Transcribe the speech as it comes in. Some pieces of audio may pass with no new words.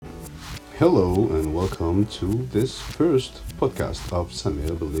Hello and welcome to this first podcast of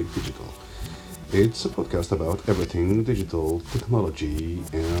Samir Bilik Digital. It's a podcast about everything digital, technology,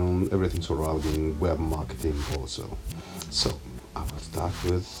 and everything surrounding web marketing also. So, I will start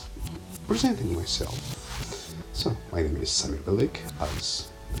with presenting myself. So, my name is Samir Bilik, as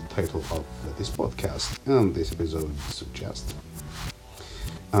the title of this podcast and this episode suggests.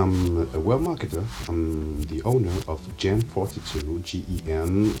 I'm a web marketer. I'm the owner of Gen42,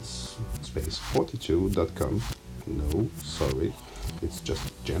 Gen space 42.com. No, sorry, it's just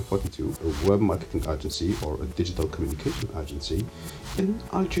Gen42, a web marketing agency or a digital communication agency in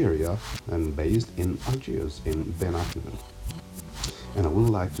Algeria and based in Algiers in Ben Akman. And I would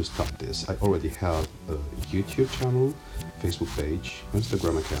like to start this. I already have a YouTube channel, Facebook page,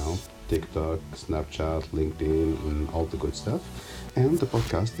 Instagram account, TikTok, Snapchat, LinkedIn, and all the good stuff. And the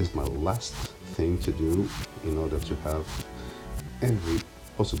podcast is my last thing to do in order to have every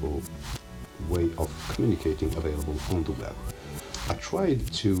possible way of communicating available on the web. I tried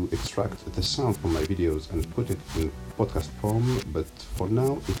to extract the sound from my videos and put it in podcast form, but for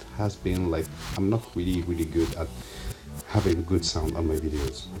now it has been like I'm not really good at having good sound on my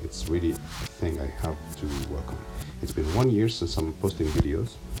videos. It's really a thing I have to work on. It's been 1 year since I'm posting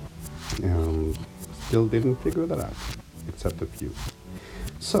videos and still didn't figure that out, except a few.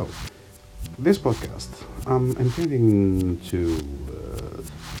 So, this podcast, I'm intending to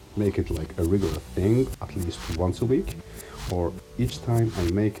make it like a regular thing, at least once a week, or each time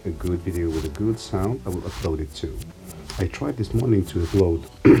I make a good video with a good sound, I will upload it too. I tried this morning to upload,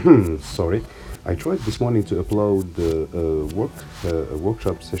 I tried this morning to upload a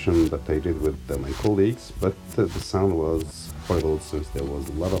workshop session that I did with my colleagues, but the sound was horrible since there was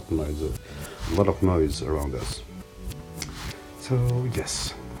a lot of noise around us. So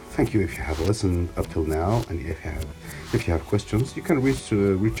yes, thank you if you have listened up till now, and if you have questions, you can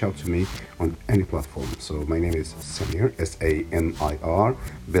reach out to me on any platform. So my name is Samir, Samir,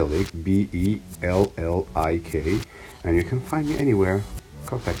 Bilik, Bellik, and you can find me anywhere.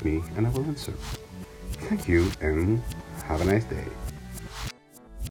 Contact me and I will answer. Thank you and have a nice day.